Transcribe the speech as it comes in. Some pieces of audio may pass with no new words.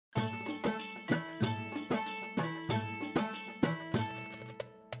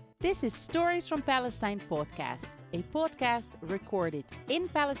This is Stories from Palestine podcast, a podcast recorded in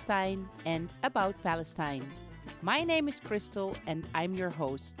Palestine and about Palestine. My name is Crystal and I'm your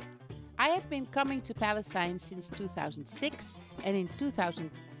host. I have been coming to Palestine since 2006 and in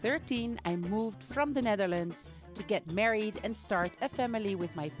 2013 I moved from the Netherlands to get married and start a family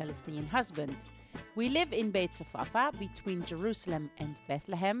with my Palestinian husband. We live in Beit Safafa between Jerusalem and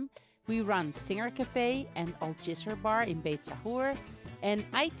Bethlehem. We run Singer Cafe and Al Jisr Bar in Beit Sahur, and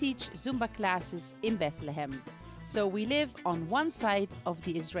I teach Zumba classes in Bethlehem. So we live on one side of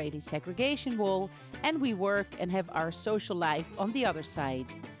the Israeli segregation wall and we work and have our social life on the other side.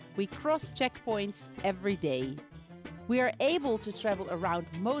 We cross checkpoints every day. We are able to travel around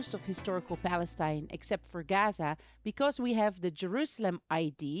most of historical Palestine except for Gaza because we have the Jerusalem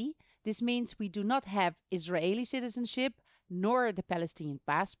ID. This means we do not have Israeli citizenship nor the Palestinian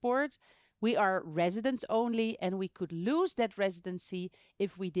passport. We are residents only and we could lose that residency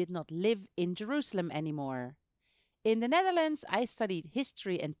if we did not live in Jerusalem anymore. In the Netherlands, I studied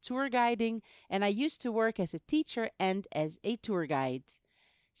history and tour guiding and I used to work as a teacher and as a tour guide.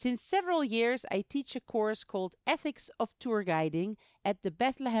 Since several years, I teach a course called Ethics of Tour Guiding at the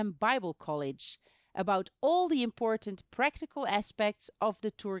Bethlehem Bible College about all the important practical aspects of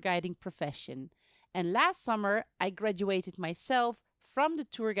the tour guiding profession. And last summer, I graduated myself from the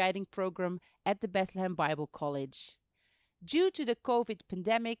tour guiding program at the Bethlehem Bible College. Due to the COVID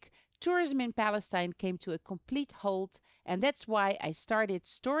pandemic, tourism in Palestine came to a complete halt, and that's why I started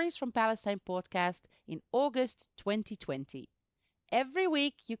Stories from Palestine podcast in August 2020. Every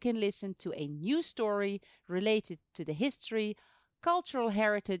week you can listen to a new story related to the history, cultural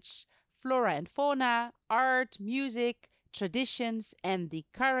heritage, flora and fauna, art, music, traditions, and the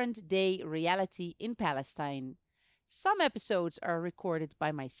current day reality in Palestine. Some episodes are recorded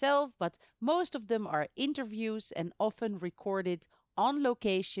by myself, but most of them are interviews and often recorded on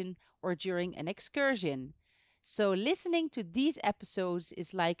location or during an excursion. So listening to these episodes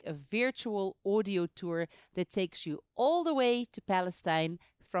is like a virtual audio tour that takes you all the way to Palestine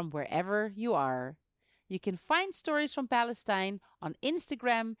from wherever you are. You can find Stories from Palestine on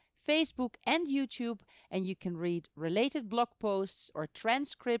Instagram, Facebook and YouTube, and you can read related blog posts or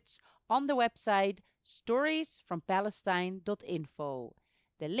transcripts on the website storiesfrompalestine.info.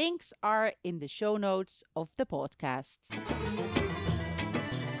 The links are in the show notes of the podcast.